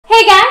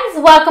Hey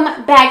guys,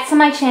 welcome back to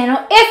my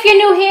channel. If you're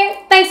new here,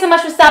 thanks so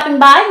much for stopping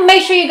by.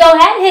 Make sure you go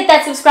ahead, hit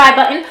that subscribe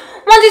button.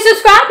 Once you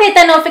subscribe, hit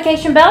that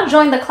notification bell,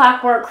 join the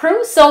clockwork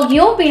crew so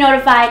you'll be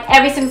notified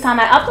every single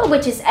time I upload,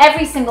 which is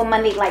every single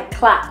Monday like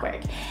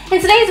clockwork. In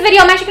today's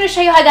video, I'm actually going to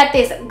show you how I got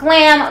this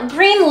glam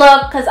green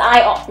look because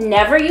I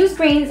never use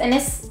greens and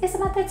it's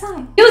about that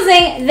time.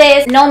 Using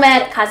this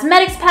Nomad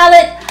cosmetics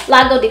palette,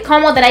 Lago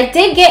that I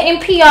did get in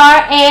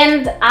PR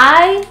and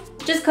I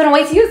just couldn't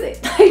wait to use it.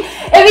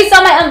 If you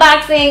saw my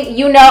unboxing,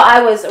 you know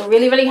I was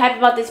really happy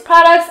about these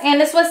products, and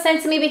this was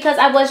sent to me because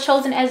I was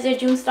chosen as their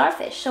June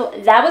starfish, so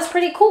that was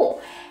pretty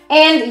cool.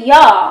 And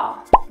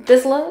y'all,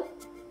 this look,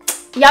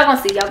 y'all gonna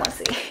see. You wanna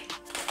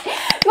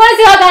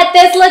see how I got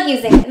this look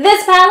using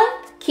this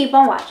palette? Keep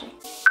on watching.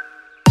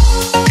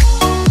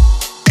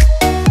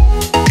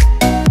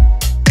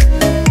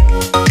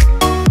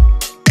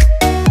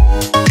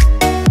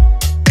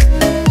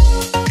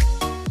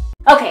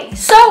 Okay,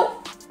 so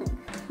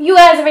you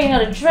guys already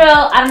know the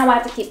drill. I don't know why I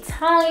have to keep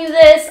telling you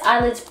this.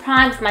 Eyelids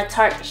primed with my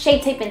Tarte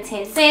Shape Tape in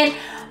Tin Sand.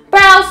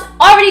 Brows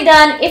already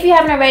done. If you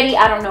haven't already,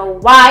 I don't know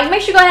why.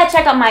 Make sure you go ahead and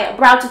check out my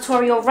brow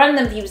tutorial. Run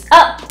them views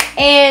up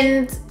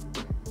and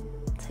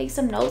take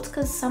some notes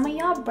because some of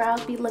y'all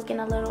brows be looking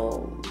a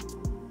little...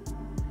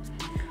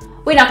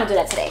 We're not gonna do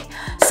that today.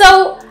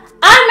 So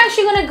I'm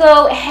actually gonna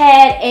go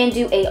ahead and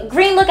do a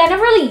green look. I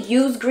never really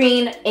use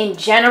green in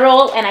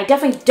general, and I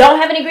definitely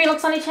don't have any green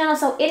looks on the channel,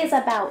 so it is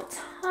about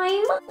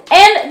time.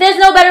 And there's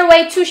no better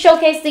way to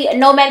showcase the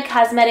Nomad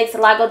Cosmetics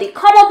Lago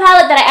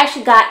palette that I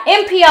actually got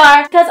in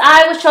PR because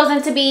I was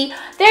chosen to be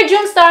their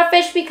June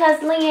starfish because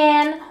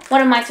Leanne,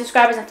 one of my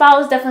subscribers and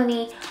followers,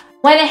 definitely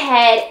went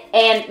ahead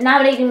and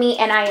nominated me,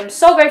 and I am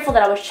so grateful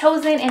that I was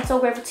chosen and so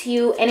grateful to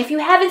you. And if you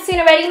haven't seen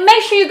already,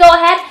 make sure you go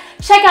ahead,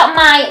 check out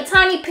my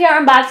tiny PR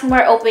unboxing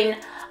where I open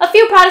a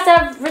few products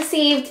that I've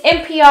received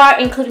in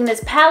PR, including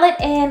this palette,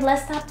 and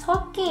let's stop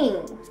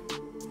talking.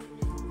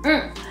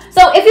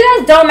 So if you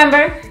guys don't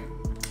remember,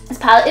 this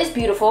palette is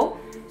beautiful,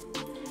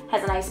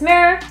 has a nice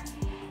mirror,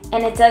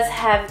 and it does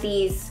have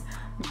these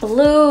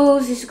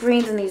blues, these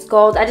greens, and these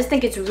golds. I just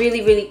think it's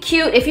really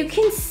cute. If you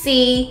can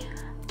see,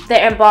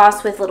 they're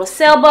embossed with little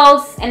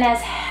sailboats, and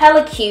that's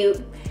hella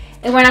cute,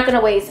 and we're not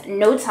gonna waste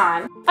no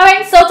time. All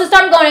right, so to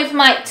start, I'm going into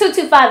my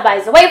 225 by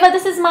Zoeva.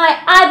 This is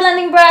my eye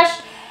blending brush,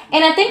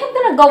 and I think I'm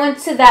gonna go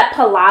into that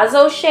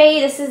Palazzo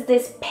shade.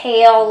 This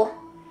pale,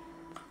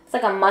 it's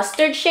like a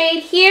mustard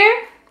shade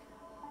here.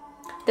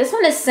 This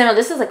one is similar.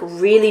 This is like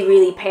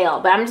really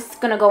pale, but I'm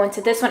just gonna go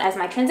into this one as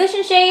my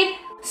transition shade.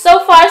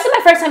 So far, this is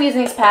my first time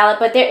using this palette,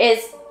 but there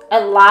is a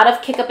lot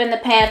of kick up in the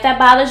pan. If that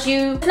bothers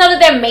you, just know that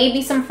there may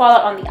be some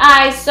fallout on the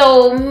eyes,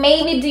 so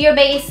maybe do your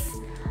base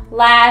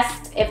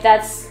last. If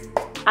that's,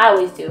 I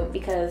always do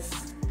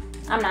because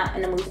I'm not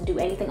in the mood to do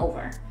anything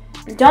over.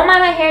 Don't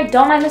mind my hair,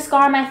 don't mind the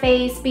scar on my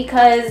face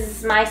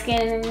because my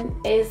skin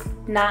is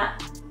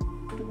not,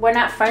 we're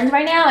not friends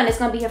right now, and it's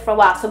gonna be here for a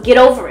while, so get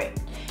over it.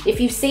 If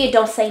you see it,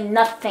 don't say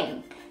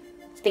nothing.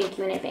 Thank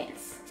you in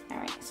advance. All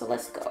right, so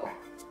let's go.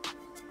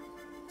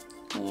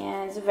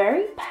 Yeah, it's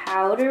very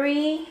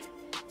powdery.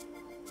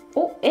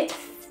 Oh, it's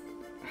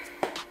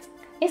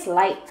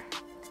light.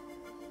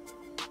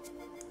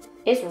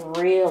 It's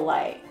real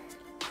light.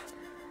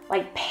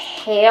 Like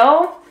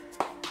pale,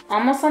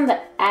 almost on the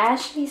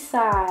ashy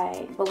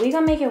side. But we're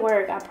gonna make it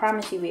work. I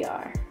promise you we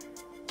are.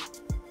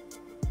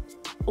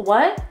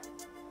 What?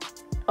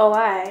 Oh,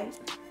 I.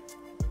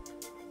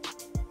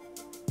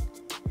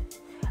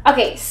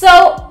 Okay,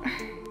 so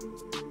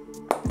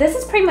this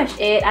is pretty much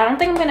it. I don't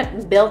think I'm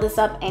gonna build this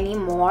up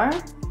anymore.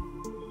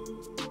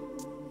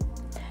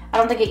 I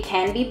don't think it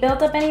can be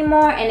built up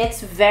anymore, and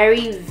it's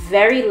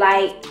very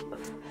light.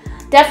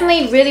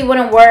 Definitely really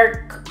wouldn't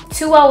work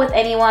too well with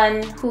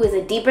anyone who is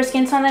a deeper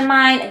skin tone than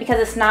mine because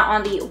it's not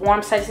on the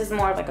warm side. This is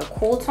more of like a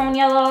cool tone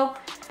yellow,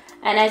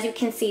 and as you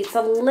can see, it's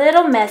a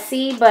little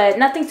messy, but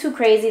nothing too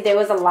crazy. There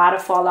was a lot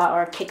of fallout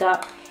or kick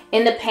up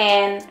in the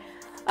pan.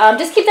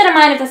 Just keep that in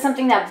mind if there's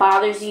something that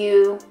bothers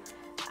you.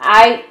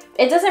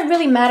 It doesn't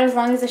really matter as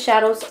long as the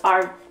shadows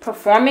are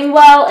performing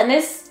well, and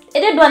it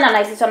did blend out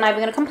nicely, so I'm not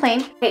even gonna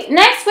complain. Okay,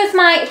 next with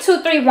my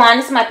 231,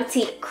 this is my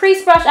petite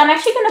crease brush. I'm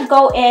actually gonna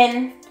go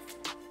in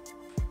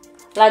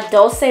La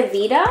Dolce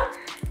Vita.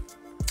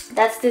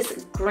 That's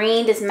this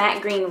green, this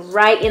matte green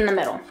right in the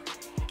middle.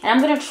 And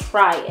I'm gonna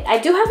try it. I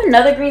do have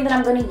another green that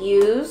I'm gonna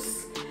use.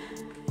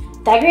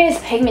 That green is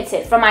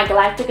pigmented from my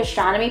Galactic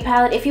Astronomy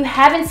palette. If you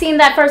haven't seen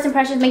that first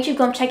impressions, make sure you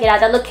go and check it out.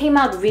 That look came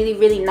out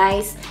really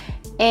nice.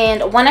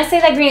 And when I say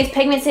that green is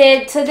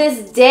pigmented, to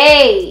this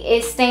day,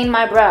 it stained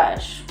my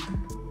brush.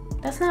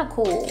 That's not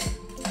cool.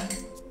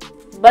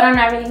 But I'm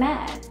not really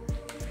mad.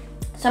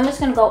 So I'm just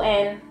gonna go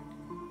in.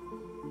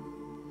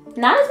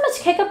 Not as much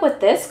kick up with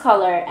this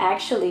color,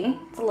 actually.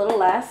 It's a little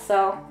less,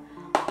 so.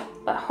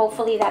 But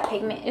hopefully that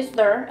pigment is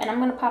there. And I'm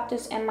gonna pop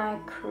this in my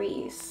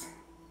crease.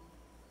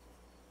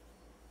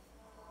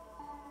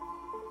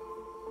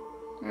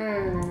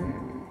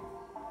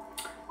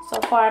 So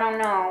far, I don't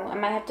know. I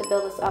might have to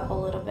build this up a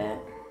little bit.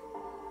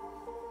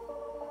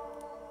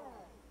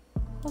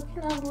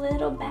 Looking a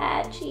little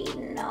badgy,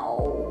 no.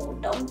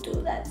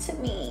 to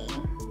me.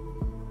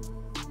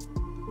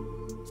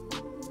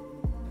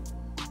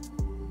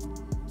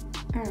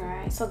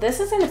 Alright, so this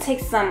is going to take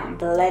some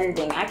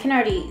blending. I can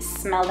already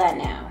smell that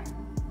now.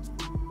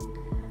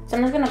 So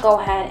I'm just going to go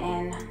ahead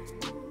and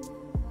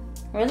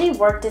really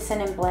work this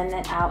in and blend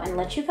it out and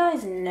let you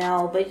guys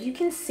know. But you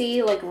can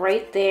see like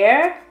right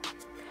there,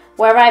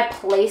 where I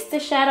place the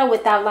shadow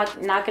without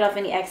like knocking off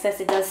any excess,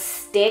 it does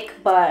stick,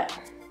 but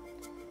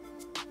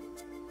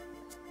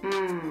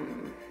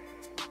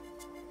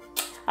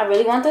I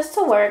really want this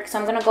to work. So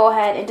I'm going to go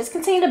ahead and just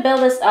continue to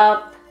build this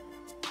up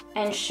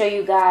and show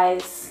you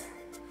guys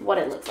what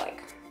it looks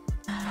like.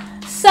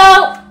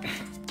 So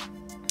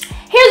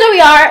here's where we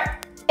are.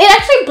 It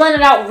actually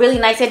blended out really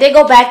nice. I did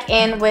go back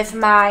in with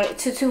my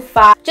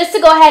 225 just to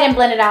go ahead and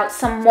blend it out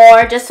some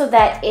more, just so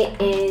that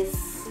it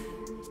is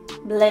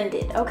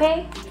blended,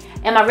 okay?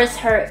 And my wrist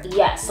hurt,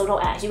 yes, so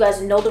don't ask. You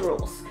guys know the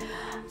rules.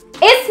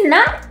 It's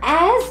not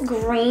as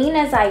green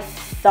as I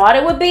thought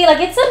it would be.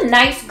 Like, it's a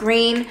nice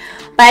green,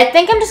 but I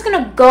think I'm just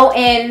gonna go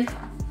in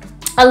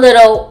a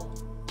little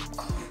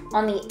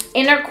on the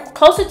inner,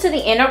 closer to the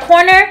inner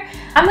corner.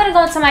 I'm gonna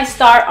go into my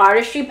Star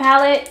Artistry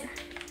palette.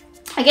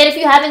 Again, if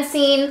you haven't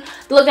seen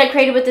the look I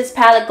created with this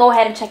palette, go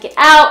ahead and check it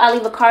out. I'll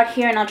leave a card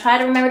here and I'll try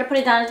to remember to put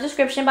it down in the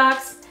description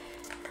box.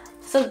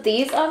 So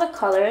these are the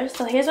colors.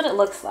 So here's what it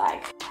looks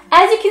like.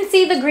 As you can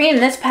see, the green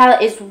in this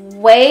palette is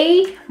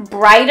way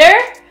brighter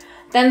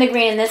than the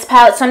green in this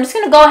palette. So I'm just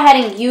gonna go ahead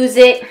and use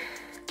it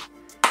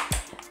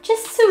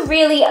just to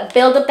really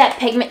build up that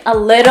pigment a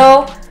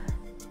little,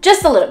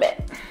 just a little bit.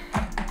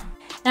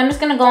 And I'm just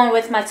gonna go in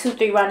with my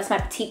 2-3 It's my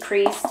petite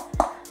crease.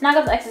 Knock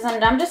off the excess on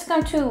it. I'm just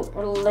going to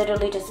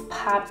literally just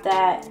pop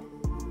that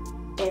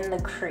in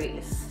the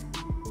crease.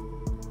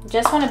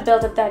 Just want to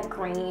build up that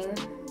green.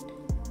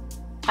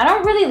 I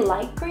don't really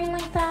like green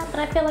like that, but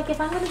I feel like if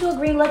I'm going to do a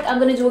green look, I'm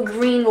going to do a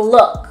green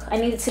look. I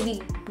need it to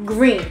be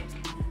green.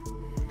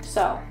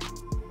 So,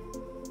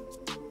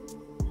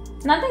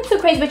 nothing too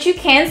crazy, but you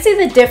can see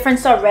the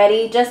difference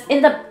already just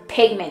in the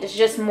pigment. It's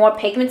just more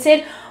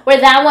pigmented,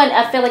 where that one,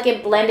 I feel like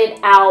it blended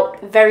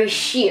out very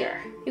sheer.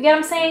 You get what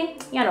I'm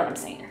saying? Y'all know what I'm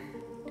saying.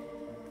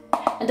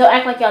 And don't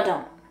act like y'all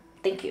don't.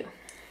 Thank you.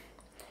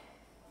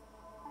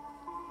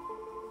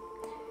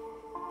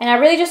 And I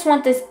really just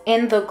want this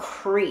in the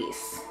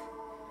crease.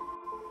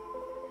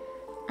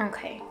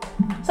 Okay.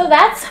 So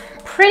that's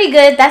pretty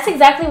good. That's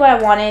exactly what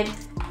I wanted.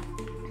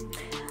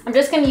 I'm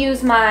just going to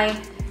use my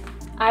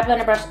eye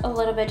blender brush a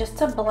little bit just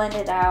to blend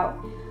it out.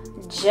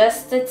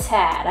 Just a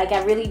tad. Like,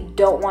 I really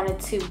don't want it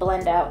to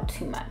blend out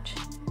too much.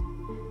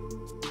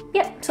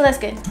 Yep, so that's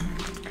good.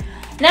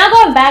 Now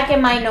going back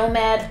in my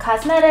Nomad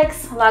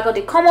Cosmetics Lago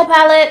de Como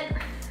palette,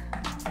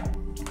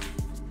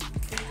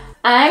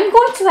 I'm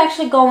going to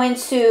actually go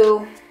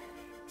into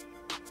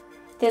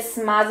this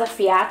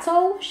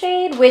Mazzafiato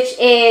shade, which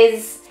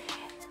is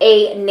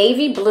a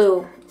navy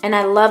blue. And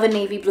I love a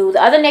navy blue.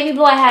 The other navy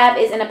blue I have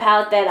is in a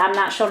palette that I'm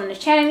not showing on this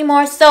channel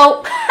anymore.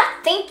 So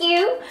thank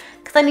you,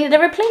 because I needed a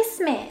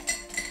replacement.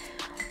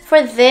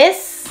 For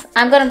this,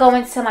 I'm going to go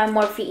into my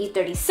Morphe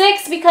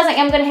E36 because I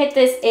am going to hit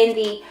this in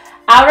the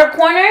outer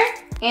corner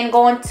and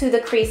go into the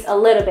crease a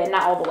little bit,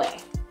 not all the way.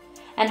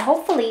 And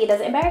hopefully it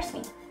doesn't embarrass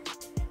me.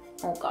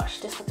 Oh gosh,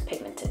 this looks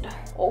pigmented.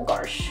 Oh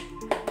gosh.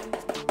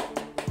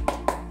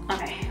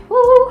 Okay,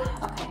 woo.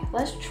 Okay,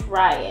 let's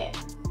try it.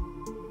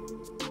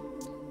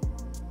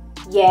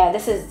 Yeah,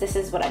 this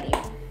is what I need.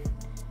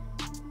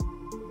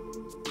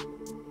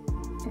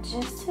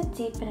 Just to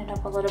deepen it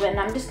up a little bit. And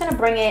I'm just gonna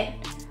bring it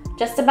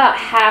just about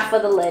half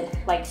of the lid,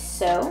 like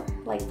so,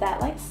 like that,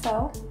 like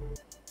so.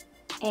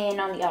 And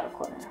on the outer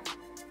corner.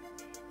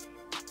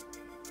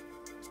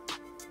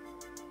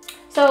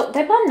 So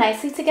they blend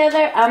nicely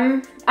together.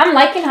 I'm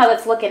liking how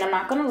that's looking, I'm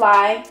not gonna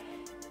lie.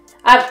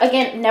 I've,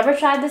 again, never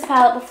tried this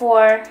palette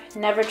before,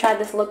 never tried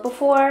this look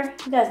before.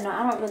 You guys know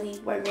I don't really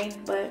wear green,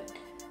 but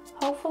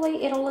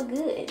hopefully it'll look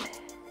good.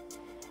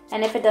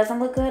 And if it doesn't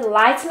look good,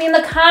 lie to me in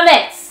the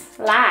comments.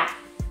 Lie.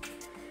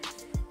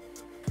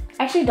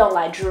 Actually, don't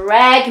lie.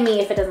 Drag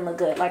me if it doesn't look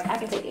good. Like, I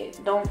can take it.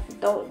 Don't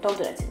do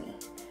that to me.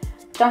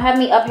 Don't have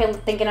me up here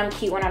thinking I'm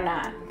cute when I'm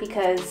not,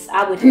 because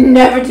I would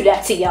never do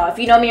that to y'all. If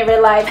you know me in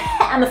real life,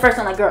 I'm the first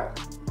one like, girl,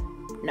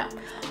 no.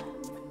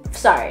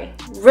 Sorry.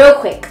 Real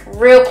quick.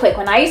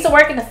 When I used to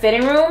work in the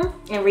fitting room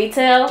in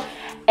retail,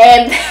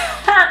 and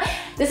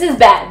this is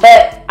bad,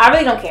 but I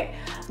really don't care.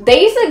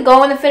 They used to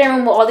go in the fitting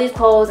room with all these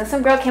clothes, and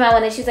some girl came out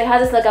one day, she was like,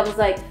 how's this look? I was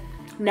like,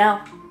 no.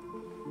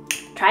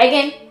 Try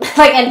again.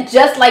 Like, and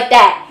just like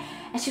that.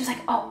 And she was like,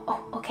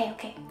 oh,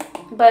 okay.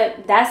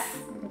 But that's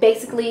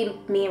basically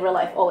me in real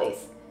life,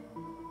 always.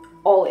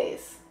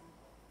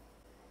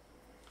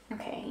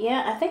 Okay,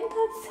 yeah, I think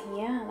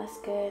that's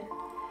good.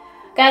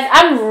 Guys,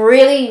 I'm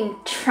really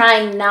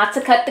trying not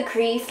to cut the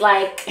crease.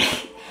 Like,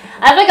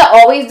 I think I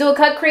always do a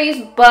cut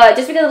crease, but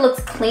just because it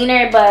looks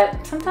cleaner,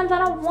 but sometimes I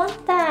don't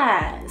want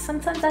that.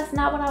 Sometimes that's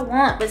not what I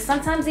want, but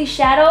sometimes these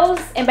shadows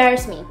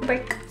embarrass me.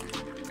 Break.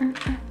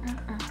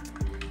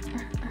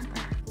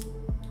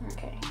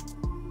 Okay.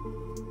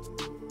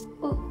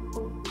 Ooh.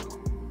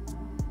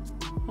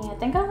 Yeah, I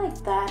think I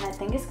like that, and I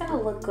think it's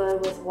gonna look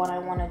good with what I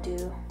want to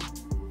do.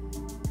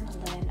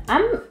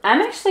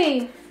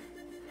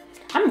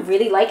 I'm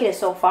really liking it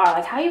so far.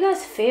 Like, how you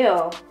guys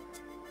feel?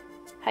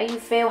 How you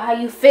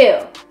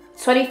feel?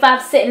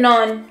 25 sitting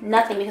on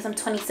nothing because I'm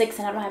 26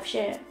 and I don't have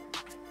shit.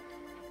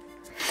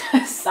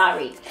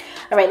 Sorry.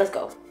 All right, let's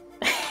go.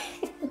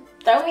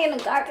 Throw me in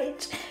the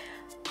garbage.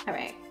 All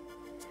right.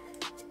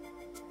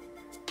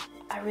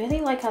 I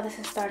really like how this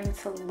is starting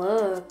to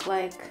look.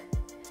 Like,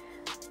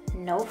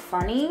 no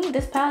funny.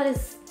 This palette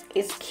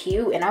is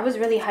cute, and I was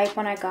really hyped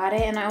when I got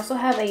it. And I also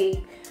have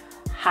a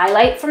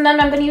highlight from them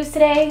I'm gonna use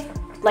today.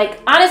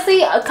 Like,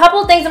 honestly, a couple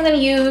of things I'm gonna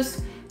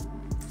use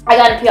I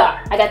got in PR.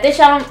 I got this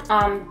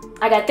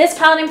I got this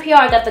palette in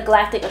PR. I got the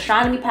Galactic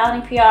Astronomy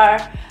palette in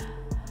PR.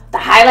 The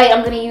highlight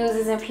I'm gonna use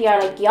is in PR.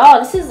 Like, y'all,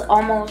 this is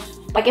almost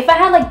like, if I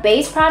had like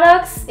base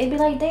products, it'd be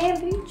like, damn,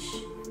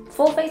 bitch,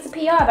 full face of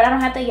PR. But I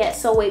don't have that yet,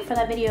 so wait for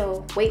that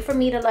video. Wait for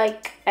me to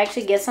like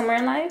actually get somewhere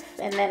in life,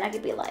 and then I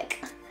could be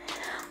like,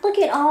 look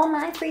at all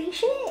my free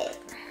shit.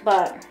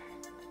 But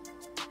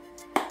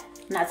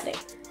not today.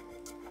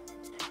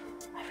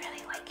 I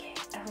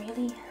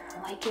really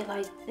like it.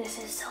 Like, this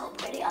is so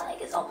pretty. I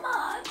like it so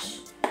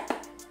much.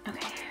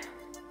 Okay.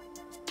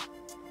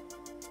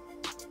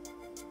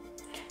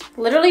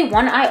 Literally,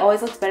 one eye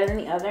always looks better than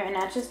the other, and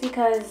that's just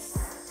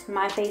because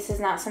my face is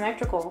not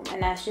symmetrical,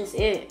 and that's just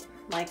it.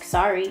 Like,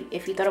 sorry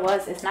if you thought it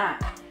was, it's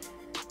not.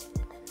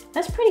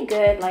 That's pretty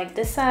good. Like,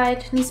 this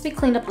side needs to be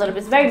cleaned up a little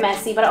bit. It's very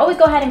messy, but I always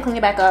go ahead and clean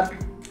it back up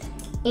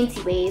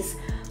anyways.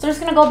 So I'm just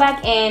gonna go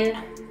back in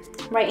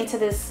right into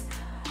this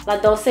La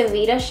Dolce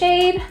Vita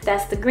shade.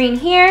 That's the green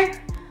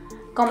here.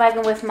 Going back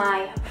in with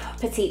my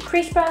petite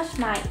crease brush,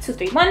 my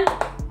 231.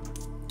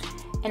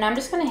 And I'm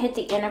just gonna hit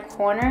the inner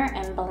corner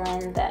and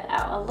blend that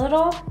out a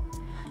little.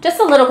 Just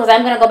a little, because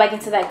I'm gonna go back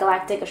into that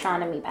Galactic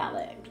Astronomy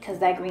palette, because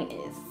that green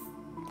is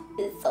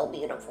so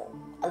beautiful.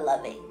 I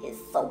love it. It's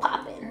so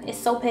popping. It's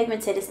so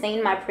pigmented. It's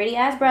stained my pretty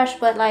ass brush,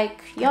 but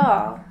like,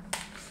 y'all,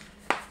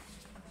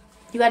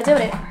 you gotta do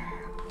it.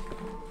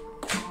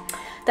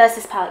 That's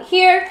this palette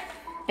here.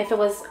 If it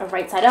was a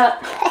right side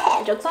up,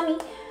 joke's on me.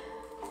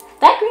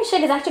 That green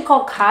shade is actually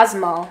called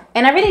Cosmo,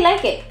 and I really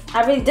like it.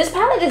 This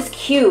palette is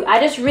cute. I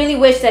just really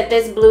wish that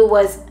this blue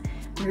was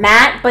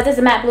matte, but there's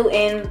a matte blue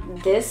in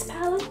this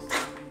palette.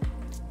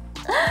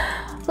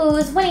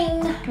 Who's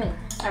winning? Me.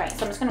 All right,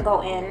 so I'm just gonna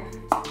go in,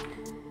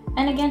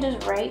 and again,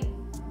 just right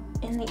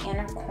in the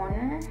inner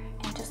corner,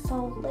 and just a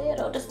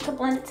little, just to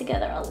blend it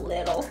together a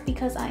little,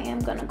 because I am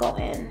gonna go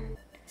in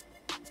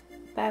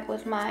back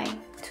with my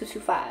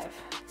 225.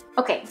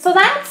 Okay, so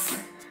that's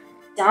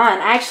done.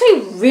 I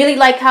actually really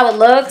like how it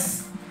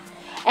looks,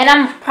 and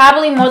I'm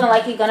probably more than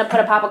likely gonna put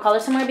a pop of color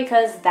somewhere,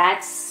 because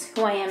that's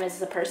who I am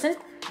as a person.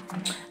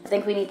 I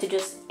think we need to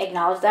just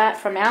acknowledge that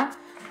from now.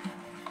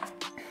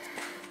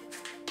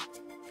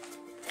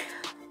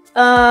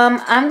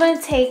 I'm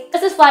gonna take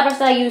this flat brush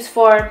that I use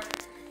for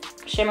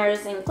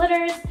shimmers and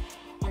glitters,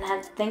 and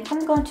I think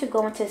I'm going to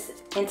go into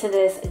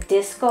this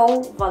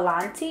Disco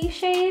Volante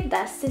shade.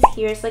 That's this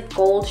here. It's like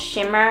gold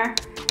shimmer.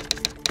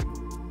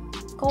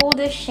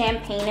 Goldish,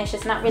 champagne-ish.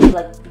 It's not really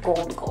like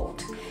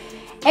gold.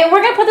 And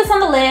we're gonna put this on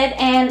the lid,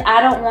 and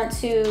I don't want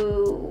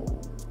to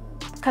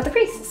cut the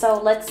crease,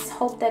 so let's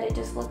hope that it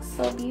just looks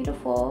so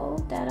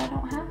beautiful that I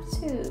don't have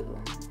to.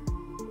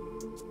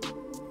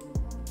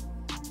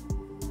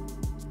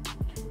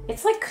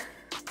 It's like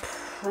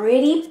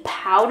pretty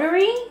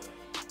powdery,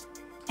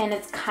 and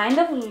it's kind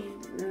of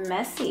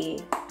messy.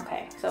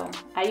 Okay, so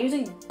I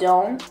usually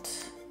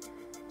don't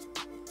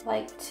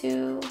like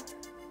to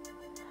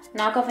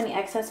knock off any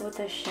excess with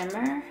the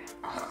shimmer.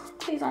 Oh,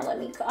 please don't let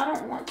me, I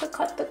don't want to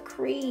cut the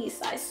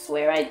crease. I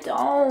swear I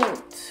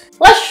don't.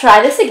 Let's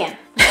try this again.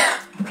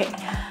 Okay,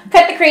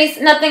 cut the crease,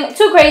 nothing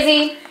too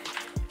crazy.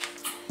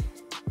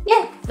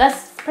 Yeah,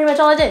 that's pretty much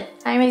all I did.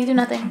 I didn't really do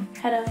nothing.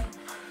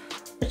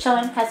 Was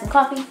chilling, had some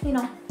coffee, you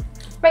know,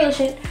 regular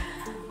shit.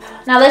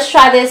 Now let's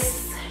try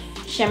this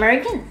shimmer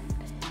again.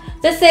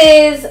 This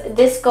is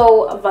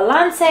Disco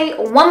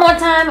Volante. One more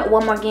time,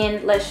 one more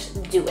again, let's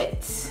do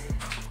it.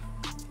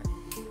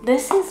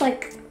 This is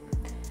like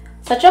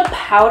such a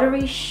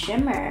powdery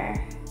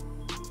shimmer.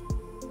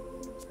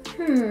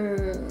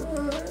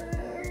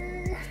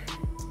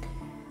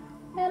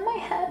 Am I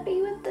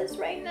happy with this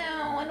right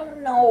now? I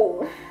don't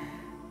know.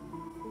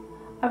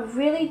 I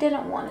really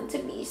didn't want it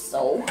to be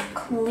so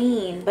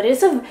clean, but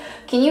it's a,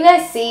 can you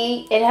guys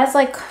see? It has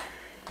like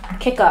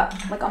kick up,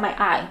 like on my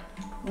eye.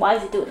 Why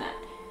is it doing that?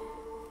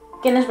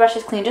 Again, this brush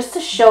is clean just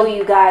to show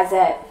you guys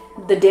that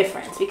the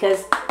difference,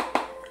 because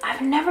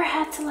I've never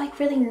had to like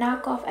really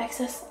knock off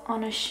excess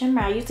on a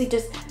shimmer. I usually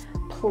just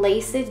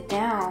place it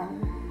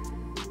down.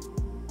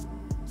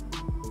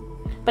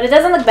 But it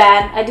doesn't look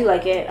bad. I do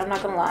like it, I'm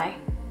not gonna lie.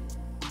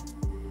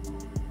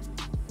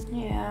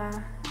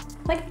 Yeah.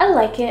 Like, I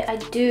like it, I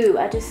do.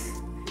 I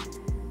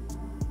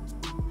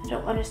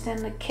don't understand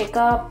the kick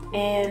up,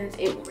 and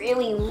it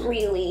really,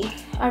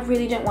 I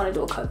really didn't want to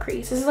do a cut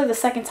crease. This is like the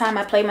second time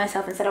I played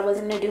myself and said I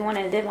wasn't gonna do one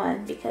and did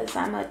one, because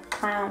I'm a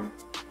clown.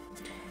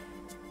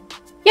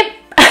 Yep.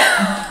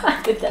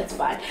 That's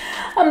fine.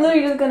 I'm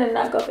literally just gonna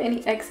knock off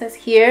any excess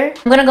here.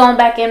 I'm gonna go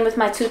back in with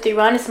my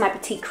 2-3-run. It's my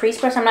petite crease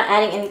brush. I'm not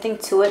adding anything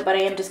to it, but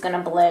I am just gonna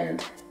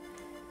blend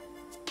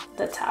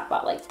the top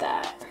out like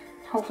that.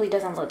 Hopefully it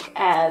doesn't look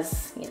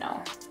as, you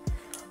know,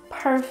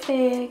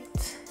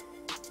 perfect.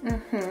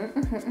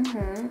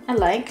 I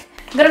like.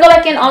 I'm gonna go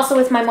back in also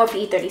with my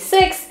Morphe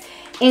E36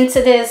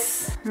 into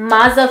this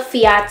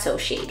Mazzafiato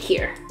shade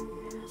here.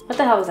 What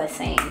the hell was I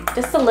saying?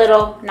 Just a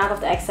little, knock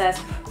off the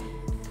excess.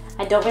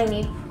 I don't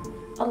really need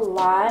a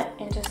lot,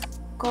 and just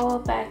go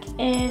back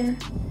in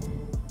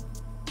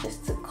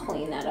just to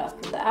clean that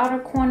up in the outer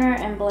corner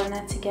and blend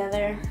that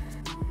together.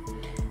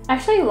 I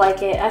actually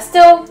like it. I'm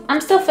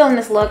still feeling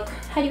this look.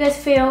 How do you guys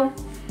feel?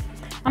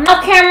 I'm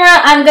off camera.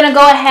 I'm gonna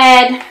go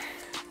ahead,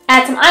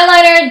 add some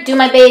eyeliner, do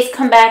my base,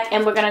 come back,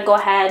 and we're gonna go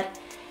ahead.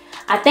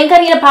 I think I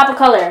need a pop of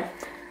color.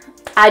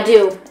 I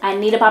do. I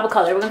need a pop of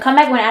color. We're gonna come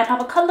back, we're gonna add a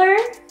pop of color.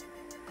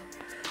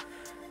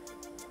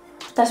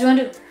 That's what we're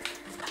gonna do.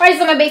 Alright,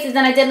 so my base is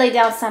done. I did lay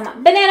down some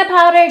banana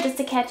powder just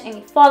to catch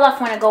any fall off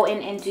when I go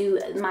in and do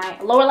my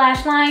lower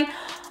lash line.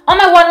 On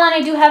my waterline,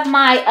 I do have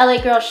my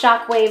LA Girl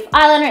Shockwave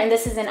eyeliner, and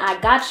this is in I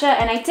Gotcha.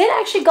 And I did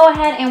actually go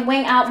ahead and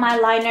wing out my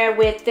liner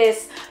with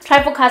this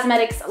Trifle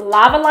Cosmetics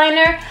Lava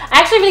Liner. I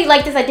actually really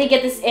like this. I did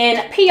get this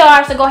in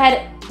PR, so go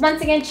ahead,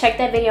 once again, check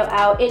that video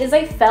out. It is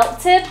a felt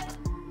tip,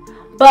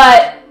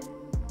 but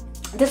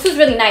this was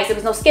really nice. There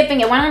was no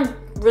skipping. It went on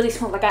really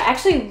smooth. Like, I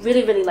actually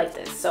really like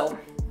this. So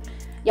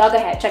y'all go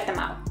ahead, check them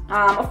out.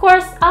 Of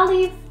course, I'll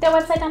leave their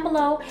website down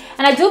below.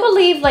 And I do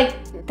believe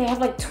like they have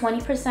like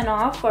 20%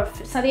 off or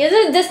something.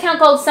 There's a discount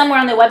code somewhere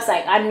on their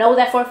website. I know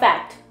that for a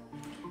fact.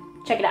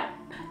 Check it out.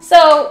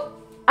 So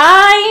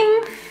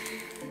I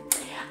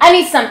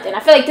need something. I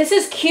feel like this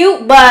is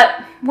cute,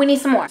 but we need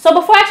some more. So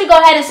before I actually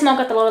go ahead and smoke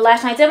out the lower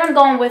lash line, I did want to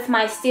go in with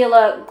my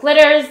Stila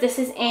glitters. This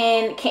is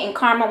in Kitten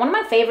Karma, one of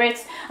my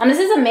favorites. This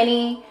is a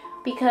mini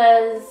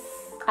because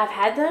I've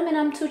had them and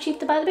I'm too cheap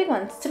to buy the big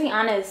ones, to be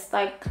honest.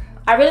 Like,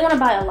 I really want to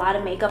buy a lot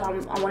of makeup. I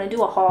want to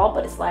do a haul,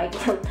 but it's like,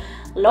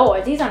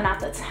 Lord, these are not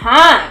the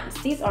times.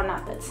 These are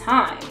not the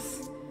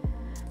times.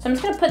 So I'm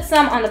just going to put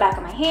some on the back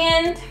of my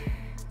hand.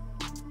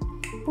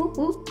 Boop,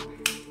 boop.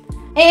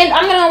 And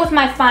I'm going to go with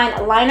my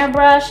fine liner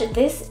brush.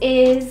 This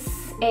is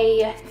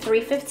a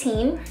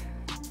 315.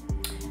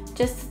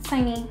 Just a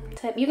tiny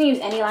tip. You can use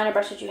any liner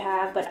brush that you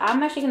have, but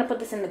I'm actually going to put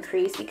this in the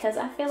crease because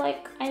I feel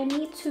like I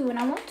need to and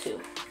I want to.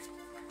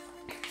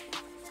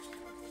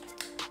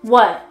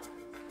 What?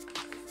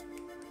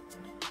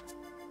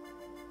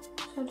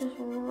 So just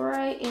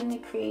right in the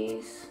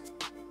crease.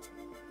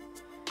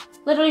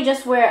 Literally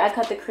just where I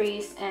cut the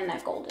crease and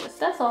that gold is.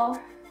 That's all.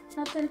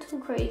 Nothing too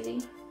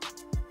crazy.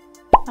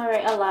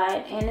 Alright, I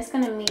lied. And it's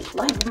gonna meet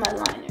like my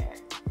liner.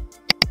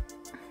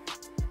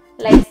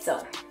 Like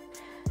so.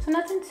 So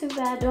nothing too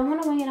bad. Do I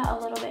want to wing it out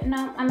a little bit?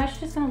 No, I'm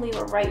actually just gonna leave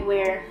it right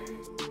where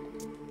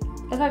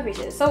the cut crease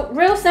is. So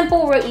real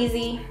simple, real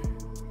easy.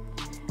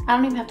 I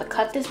don't even have to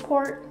cut this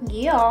part.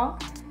 Yeah.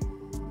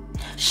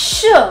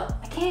 Sure.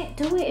 I can't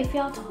do it if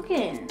y'all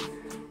talking.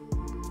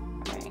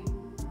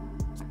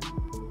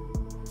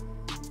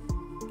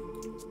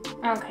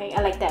 Alright. Okay,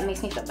 I like that.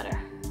 Makes me feel better.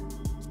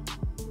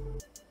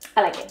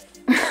 I like it.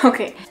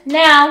 Okay.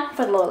 Now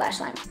for the lower lash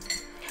line.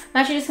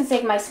 I'm actually just gonna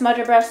take my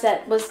smudger brush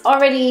that was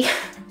already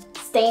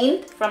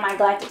stained from my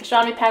Galactic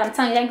Astronomy palette. I'm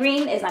telling you, that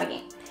green is not a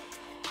game.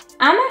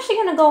 I'm actually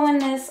gonna go in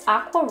this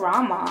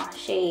Aquarama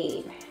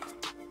shade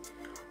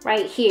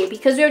right here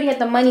because we already had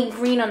the money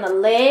green on the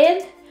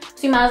lid,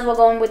 so you might as well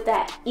go in with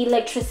that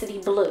electricity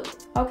blue.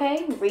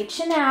 Okay,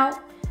 reaching out.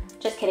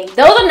 Just kidding,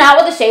 those are not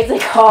what the shades are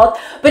called,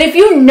 but if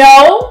you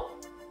know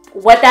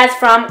what that's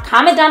from,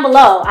 comment down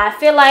below. I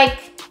feel like,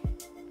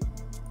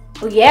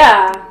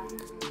 yeah,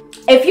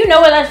 if you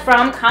know where that's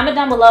from, comment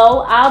down below.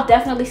 I'll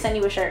definitely send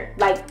you a shirt.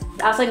 Like,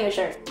 I'll send you a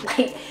shirt.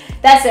 Like,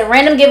 that's a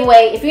random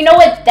giveaway. If you know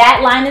what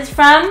that line is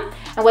from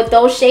and what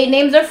those shade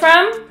names are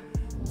from,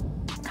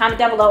 comment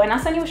down below and I'll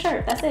send you a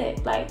shirt. That's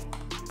it. Like,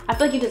 I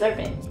feel like you deserve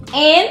it.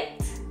 And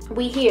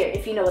we here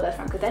if you know where that's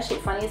from, because that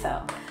shit funny as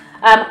hell.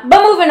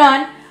 But moving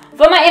on,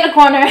 for my inner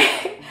corner,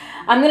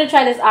 I'm gonna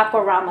try this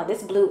Aquarama.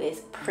 This blue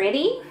is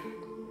pretty.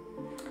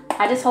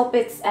 I just hope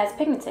it's as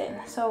pigmented.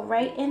 So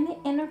right in the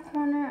inner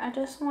corner, I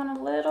just want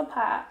a little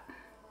pop.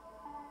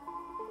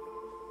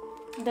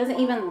 It doesn't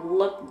even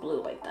look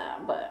blue like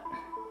that, but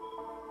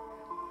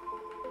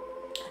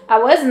I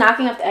was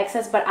knocking up the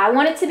excess, but I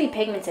want it to be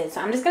pigmented, so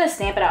I'm just gonna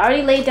stamp it. I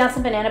already laid down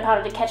some banana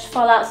powder to catch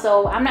fallout,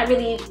 so I'm not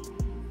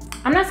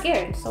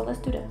scared. So let's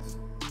do this.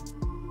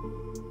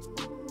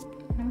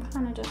 I'm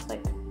kind of just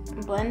like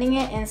blending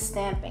it and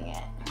stamping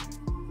it.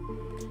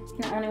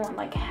 And I only want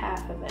like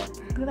half of it.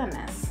 Look at that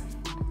mess.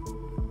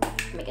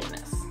 Making a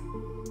mess.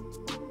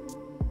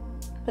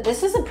 But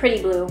this is a pretty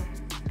blue.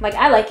 Like,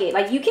 I like it.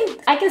 Like,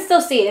 I can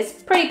still see it.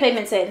 It's pretty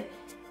pigmented.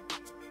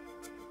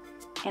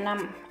 And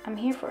I'm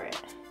here for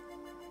it.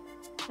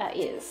 That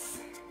is.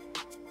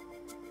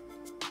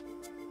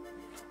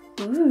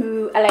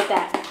 Ooh, I like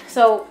that.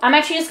 So I'm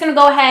actually just gonna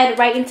go ahead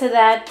right into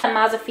that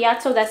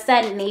Mazzafiato. That's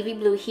that navy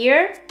blue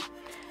here.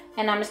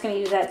 And I'm just going to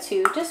use that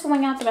to just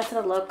wing out the rest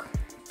of the look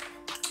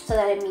so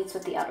that it meets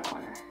with the outer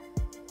corner.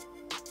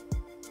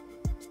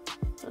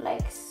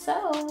 Like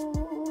so.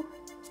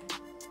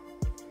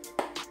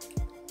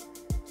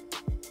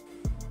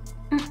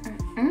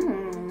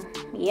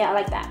 Yeah, I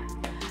like that.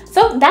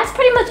 So that's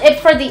pretty much it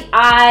for the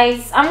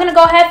eyes. I'm gonna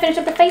go ahead, finish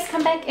up the face,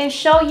 come back and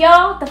show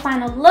y'all the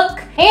final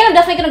look. And I'm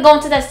definitely gonna go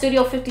into that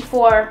Studio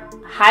 54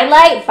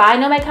 highlight by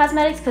Nomad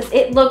Cosmetics because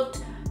it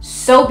looked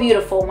so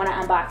beautiful when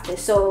I unboxed it.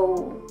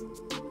 So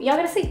y'all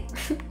gonna see.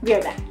 Be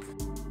right back.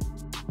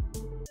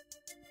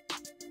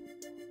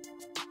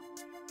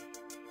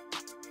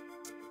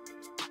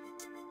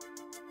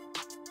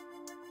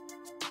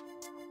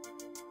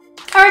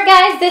 Alright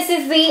guys, this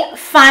is the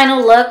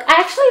final look. I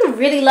actually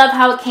really love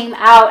how it came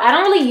out. I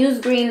don't really use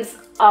greens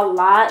a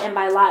lot, and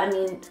by a lot I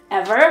mean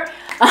ever.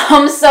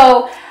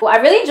 So I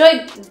really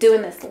enjoyed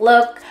doing this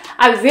look.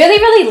 I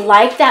really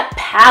like that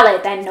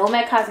palette, that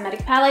Nomad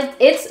Cosmetics palette.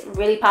 It's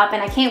really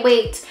popping. I can't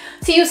wait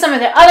to use some of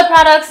their other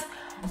products.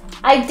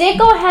 I did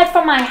go ahead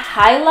for my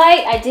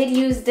highlight. I did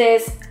use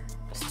this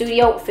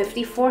Studio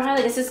 54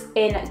 highlight. This is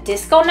in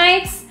Disco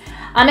Nights.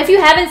 If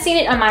you haven't seen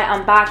it on my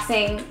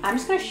unboxing, I'm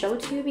just gonna show it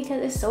to you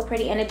because it's so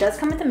pretty, and it does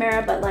come with a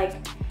mirror, but like,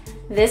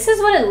 this is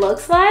what it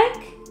looks like.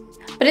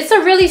 But it's a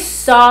really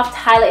soft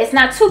highlight. It's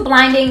not too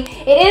blinding.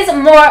 It is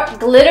more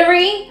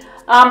glittery.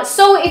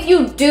 So if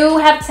you do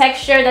have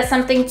texture, that's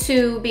something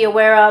to be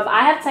aware of.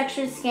 I have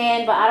textured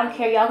skin, but I don't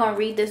care. Y'all gonna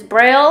read this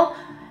braille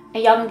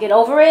and y'all can get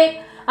over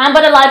it.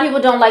 But a lot of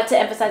people don't like to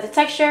emphasize the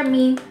texture.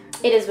 Me,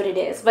 it is what it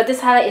is. But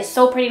this highlight is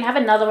so pretty, and I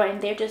have another one,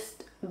 and they're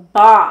just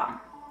bomb.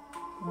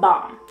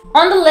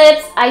 On the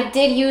lips, I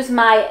did use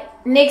my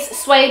NYX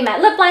Suede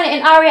Matte Lip Liner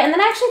in ARiiE, and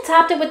then I actually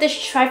topped it with this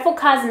Trifle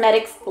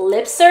Cosmetics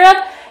lip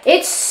syrup.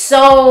 It's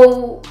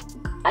so,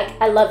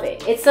 I love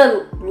it. It's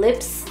a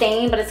lip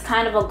stain, but it's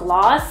kind of a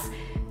gloss.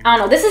 I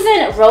don't know, this is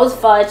in Rose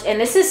Fudge, and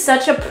this is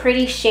such a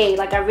pretty shade.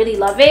 Like, I really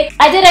love it.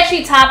 I did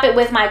actually top it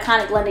with my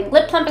iconic blending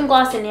lip plumping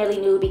gloss in Nearly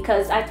Nude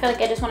because I feel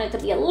like I just wanted it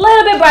to be a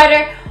little bit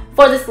brighter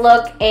for this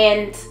look,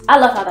 and I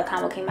love how the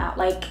combo came out.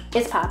 Like,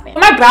 it's popping. For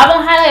my brow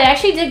bone highlight, I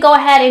actually did go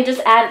ahead and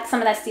just add some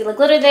of that Stila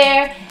glitter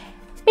there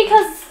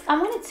because I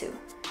wanted to.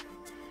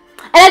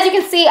 And as you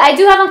can see, I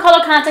do have on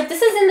color contact.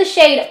 This is in the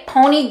shade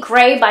Pony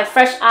Gray by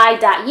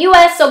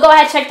fresheye.us, so go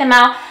ahead, check them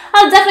out.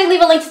 I'll definitely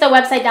leave a link to their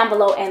website down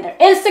below and their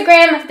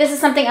Instagram. This is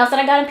something else that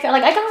I got in PR.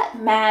 Like, I got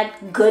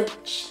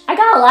I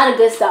got a lot of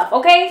good stuff,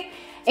 okay,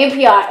 in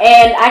PR,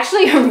 and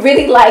actually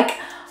really like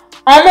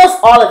almost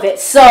all of it.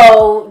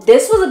 So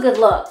this was a good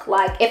look.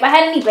 Like, if I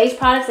had any base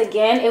products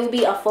again, it would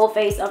be a full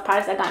face of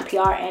products I got in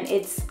PR, and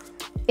it's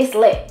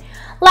lit.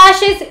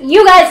 Lashes,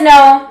 you guys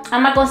know,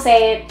 I'm not gonna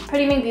say it,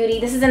 Pretty Mink Beauty.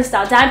 This is in the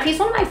style Dime Piece,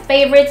 one of my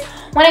favorites.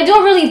 When I do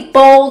a really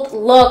bold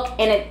look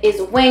and it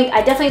is winged,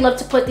 I definitely love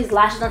to put these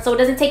lashes on so it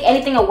doesn't take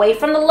anything away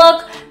from the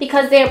look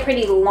because they're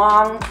pretty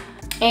long,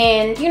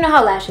 and you know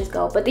how lashes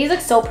go. But these look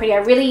so pretty. I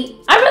really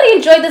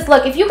enjoyed this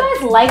look. If you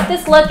guys like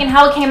this look and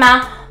how it came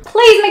out,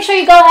 please make sure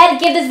you go ahead and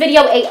give this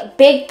video a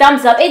big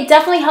thumbs up. It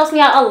definitely helps me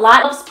out a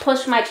lot. It helps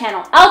push my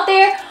channel out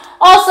there.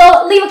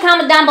 Also, leave a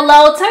comment down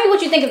below. Tell me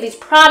what you think of these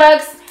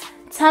products.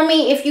 Tell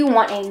me if you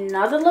want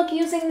another look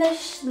using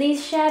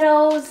these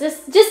shadows.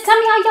 Just tell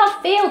me how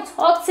y'all feel.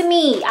 Talk to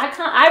me.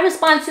 I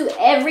respond to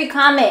every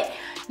comment.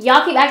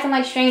 Y'all keep acting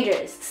like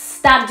strangers.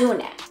 Stop doing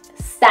that.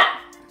 Stop.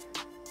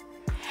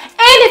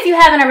 And if you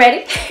haven't already,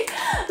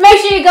 make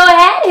sure you go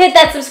ahead and hit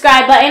that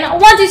subscribe button.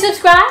 Once you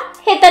subscribe,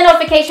 hit that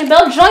notification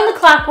bell. Join the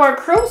Clockwork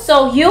crew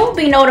so you'll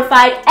be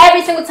notified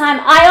every single time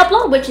I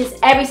upload, which is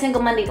every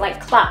single Monday like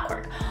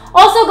clockwork.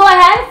 Also, go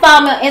ahead and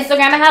follow me on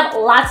Instagram. I have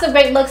lots of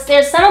great looks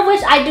there, some of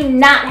which I do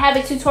not have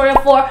a tutorial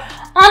for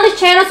on this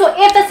channel. So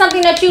if that's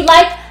something that you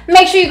like,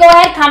 make sure you go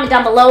ahead, comment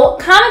down below.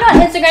 Comment on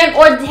Instagram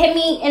or hit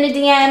me in the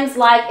DMs.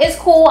 Like, it's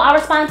cool. I'll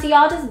respond to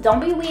y'all. Just don't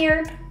be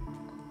weird.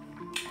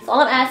 That's all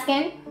I'm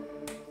asking.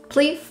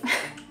 Please.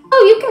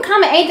 Oh, you can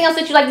comment anything else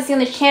that you'd like to see on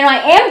this channel.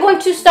 I am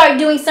going to start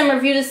doing some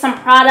reviews of some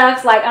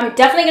products. Like, I'm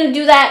definitely going to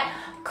do that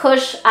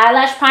Kush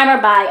eyelash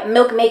primer by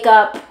Milk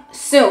Makeup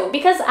soon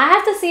because I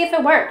have to see if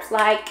it works.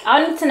 Like,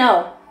 I need to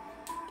know,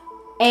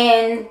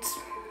 and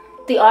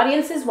the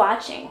audience is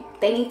watching.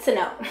 They need to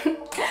know. But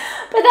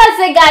that's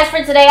it, guys,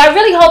 for today. I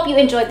really hope you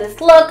enjoyed this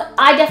look.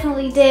 I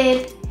definitely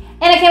did,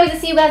 and I can't wait to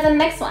see you guys in the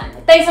next one.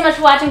 Thanks so much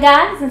for watching,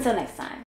 guys. Until next time.